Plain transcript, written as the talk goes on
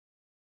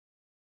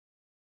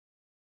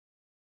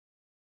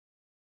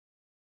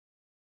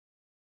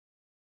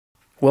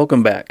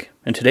Welcome back.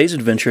 In today's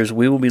adventures,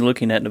 we will be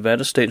looking at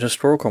Nevada State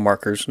historical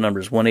markers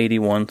numbers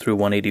 181 through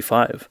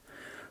 185.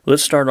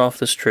 Let's start off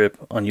this trip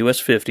on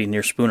US 50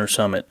 near Spooner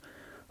Summit.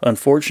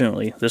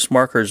 Unfortunately, this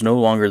marker is no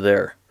longer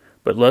there,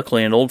 but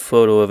luckily an old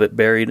photo of it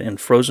buried in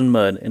frozen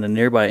mud in a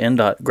nearby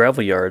NDOT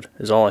gravel yard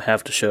is all I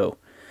have to show.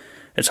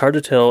 It's hard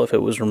to tell if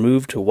it was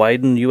removed to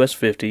widen US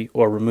 50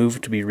 or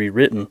removed to be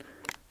rewritten,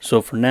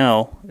 so for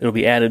now, it'll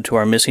be added to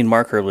our missing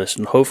marker list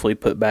and hopefully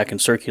put back in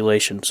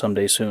circulation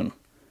someday soon.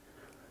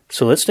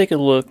 So let's take a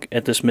look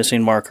at this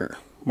missing marker.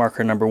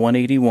 Marker number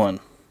 181,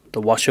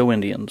 the Washo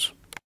Indians.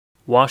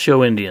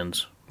 Washo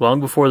Indians.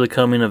 Long before the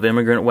coming of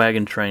immigrant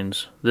wagon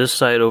trains, this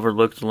site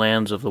overlooked the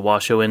lands of the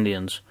Washo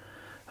Indians.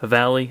 A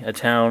valley, a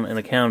town, and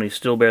a county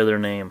still bear their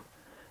name.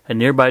 A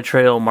nearby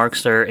trail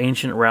marks their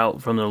ancient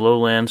route from the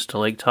lowlands to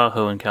Lake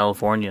Tahoe in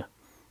California.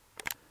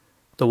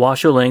 The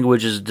Washo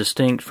language is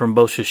distinct from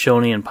both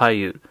Shoshone and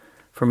Paiute.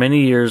 For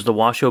many years, the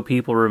Washo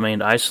people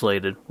remained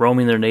isolated,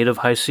 roaming their native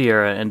High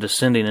Sierra and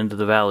descending into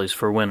the valleys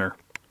for winter.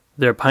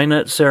 Their pine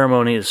nut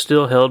ceremony is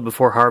still held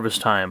before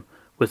harvest time,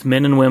 with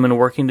men and women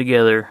working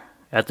together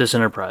at this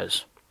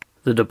enterprise.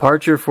 The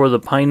departure for the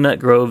pine nut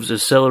groves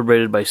is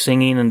celebrated by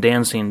singing and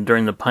dancing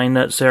during the pine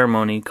nut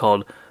ceremony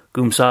called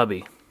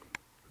Gumsabi.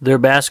 Their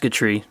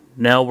basketry,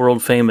 now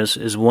world famous,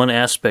 is one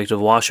aspect of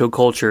Washo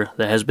culture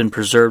that has been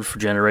preserved for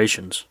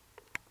generations.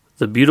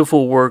 The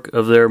beautiful work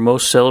of their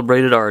most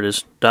celebrated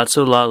artist,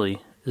 Datso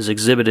Lali, is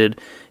exhibited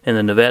in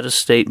the Nevada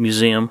State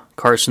Museum,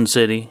 Carson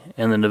City,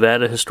 and the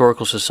Nevada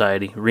Historical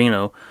Society,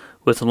 Reno,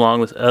 along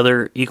with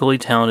other equally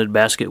talented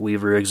basket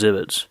weaver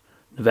exhibits.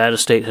 Nevada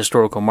State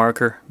Historical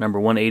Marker,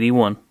 number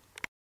 181.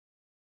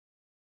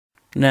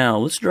 Now,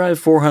 let's drive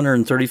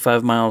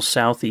 435 miles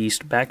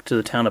southeast back to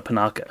the town of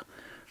Panaca.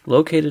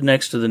 Located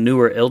next to the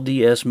newer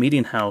LDS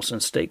Meeting House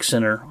and Stake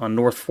Center on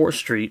North 4th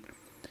Street,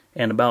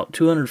 and about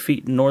 200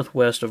 feet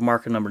northwest of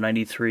marker number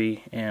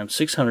 93 and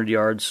 600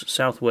 yards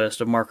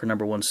southwest of marker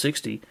number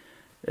 160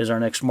 is our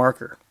next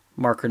marker,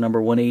 marker number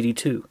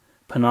 182,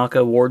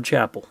 Panaca Ward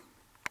Chapel.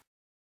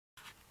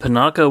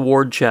 Panaca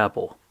Ward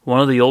Chapel, one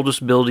of the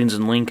oldest buildings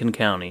in Lincoln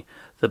County.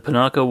 The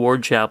Panaca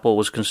Ward Chapel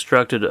was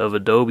constructed of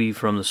adobe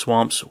from the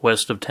swamps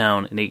west of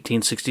town in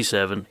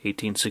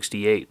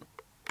 1867-1868.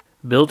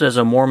 Built as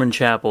a Mormon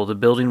chapel, the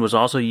building was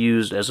also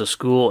used as a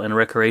school and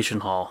recreation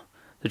hall.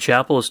 The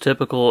chapel is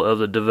typical of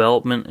the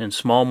development in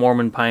small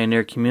Mormon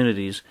pioneer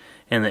communities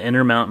in the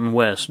Intermountain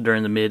West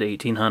during the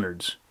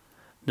mid-1800s.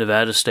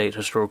 Nevada State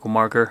Historical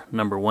Marker,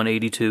 number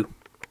 182.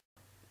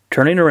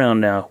 Turning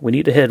around now, we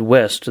need to head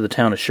west to the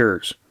town of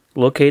Schurz.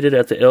 Located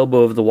at the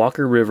elbow of the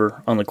Walker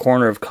River on the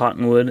corner of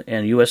Cottonwood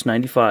and US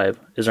 95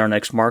 is our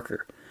next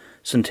marker.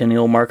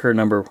 Centennial Marker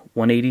number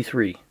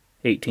 183,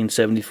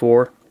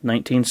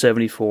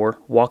 1874-1974,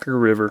 Walker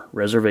River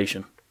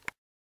Reservation.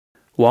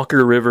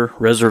 Walker River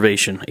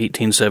Reservation,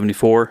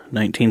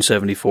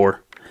 1874-1974.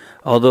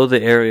 Although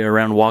the area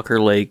around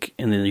Walker Lake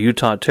in the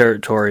Utah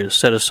Territory is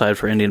set aside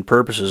for Indian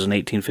purposes in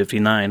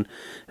 1859, it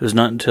was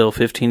not until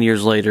 15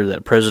 years later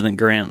that President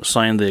Grant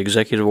signed the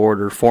executive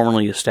order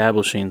formally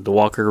establishing the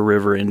Walker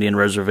River Indian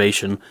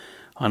Reservation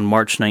on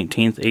March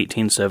 19,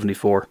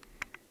 1874.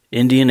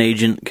 Indian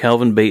agent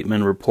Calvin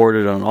Bateman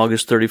reported on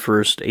August 31,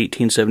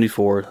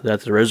 1874,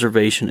 that the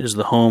reservation is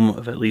the home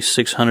of at least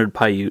 600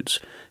 Paiutes,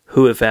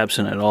 who, if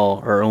absent at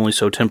all, are only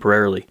so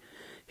temporarily.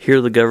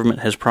 Here the government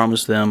has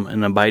promised them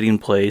an abiding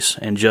place,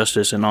 and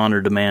justice and honor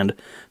demand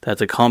that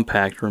the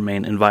compact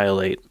remain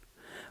inviolate.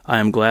 I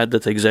am glad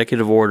that the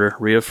executive order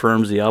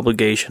reaffirms the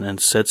obligation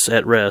and sets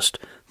at rest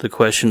the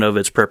question of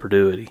its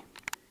perpetuity.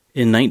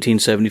 In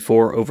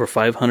 1974, over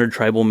 500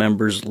 tribal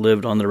members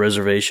lived on the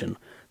reservation.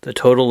 The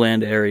total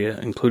land area,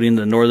 including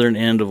the northern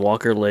end of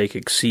Walker Lake,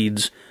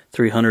 exceeds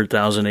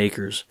 300,000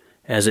 acres,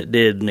 as it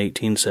did in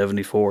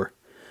 1874.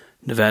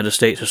 Nevada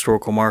State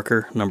Historical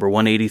Marker, number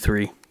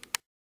 183.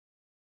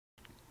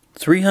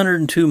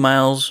 302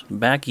 miles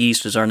back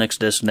east is our next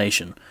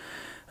destination.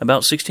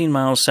 About 16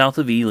 miles south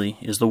of Ely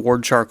is the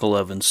Ward Charcoal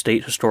Ovens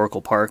State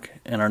Historical Park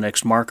and our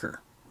next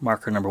marker,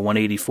 marker number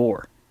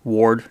 184,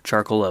 Ward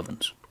Charcoal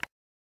Ovens.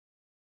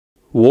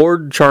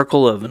 Ward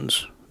Charcoal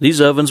Ovens.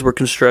 These ovens were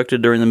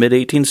constructed during the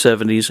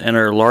mid-1870s and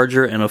are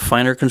larger and of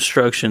finer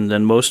construction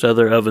than most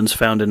other ovens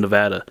found in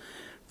Nevada.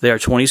 They are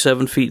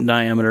 27 feet in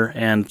diameter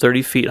and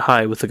 30 feet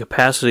high with a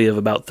capacity of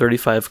about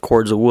 35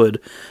 cords of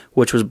wood,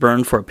 which was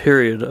burned for a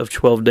period of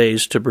 12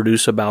 days to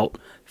produce about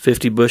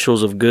 50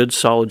 bushels of good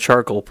solid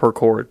charcoal per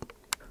cord.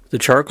 The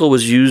charcoal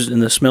was used in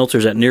the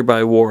smelters at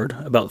nearby Ward,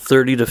 about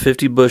 30 to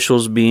 50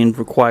 bushels being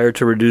required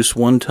to reduce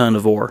 1 ton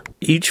of ore.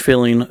 Each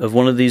filling of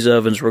one of these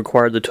ovens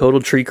required the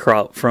total tree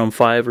crop from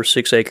 5 or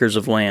 6 acres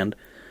of land.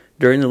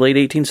 During the late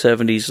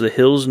 1870s, the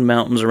hills and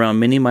mountains around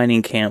many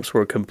mining camps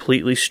were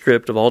completely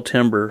stripped of all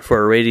timber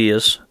for a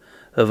radius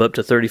of up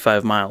to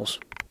 35 miles.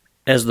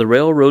 As the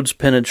railroads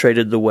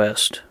penetrated the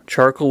West,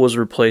 charcoal was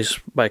replaced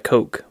by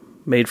coke,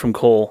 made from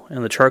coal,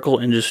 and the charcoal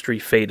industry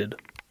faded.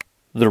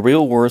 The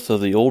real worth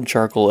of the old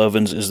charcoal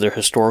ovens is their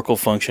historical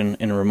function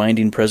in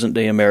reminding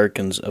present-day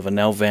Americans of a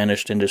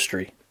now-vanished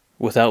industry.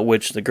 without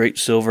which the great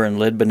silver and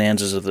lead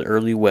bonanzas of the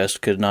early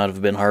West could not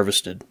have been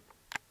harvested.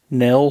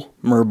 Nell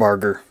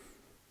Merbarger,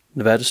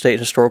 Nevada State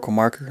Historical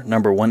Marker,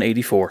 number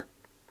 184.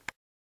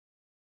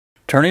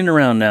 Turning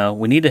around now,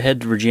 we need to head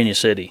to Virginia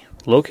City.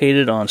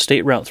 Located on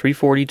State Route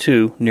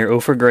 342 near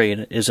Ophir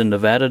Grade is a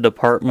Nevada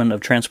Department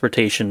of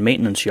Transportation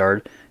maintenance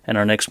yard and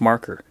our next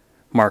marker,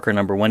 marker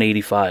number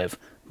 185,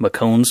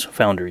 McCone's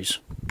Foundries.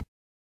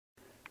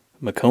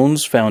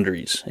 McCone's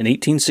Foundries. In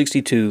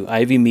 1862,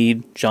 Ivy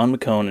Mead, John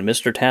McCone, and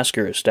Mr.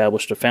 Tasker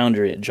established a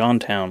foundry at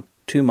Johntown,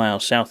 2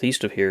 miles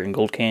southeast of here in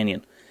Gold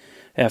Canyon.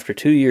 After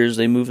 2 years,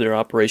 they moved their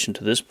operation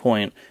to this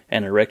point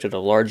and erected a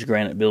large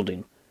granite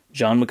building.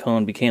 John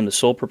McCone became the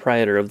sole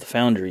proprietor of the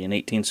foundry in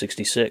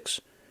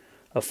 1866.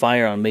 A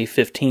fire on May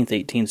 15,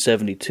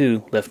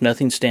 1872, left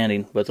nothing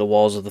standing but the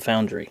walls of the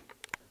foundry.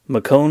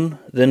 McCone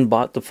then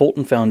bought the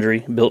Fulton Foundry,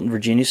 built in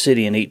Virginia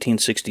City in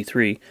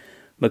 1863.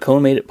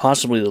 McCone made it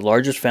possibly the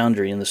largest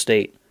foundry in the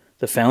state.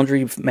 The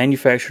foundry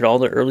manufactured all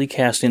the early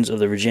castings of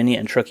the Virginia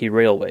and Truckee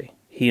Railway.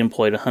 He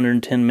employed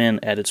 110 men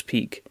at its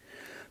peak.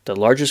 The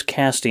largest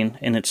casting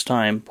in its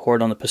time,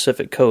 poured on the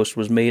Pacific coast,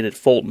 was made at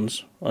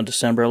Fulton's on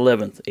December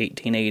 11,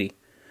 1880.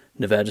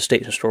 Nevada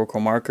State Historical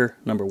Marker,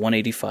 number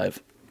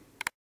 185.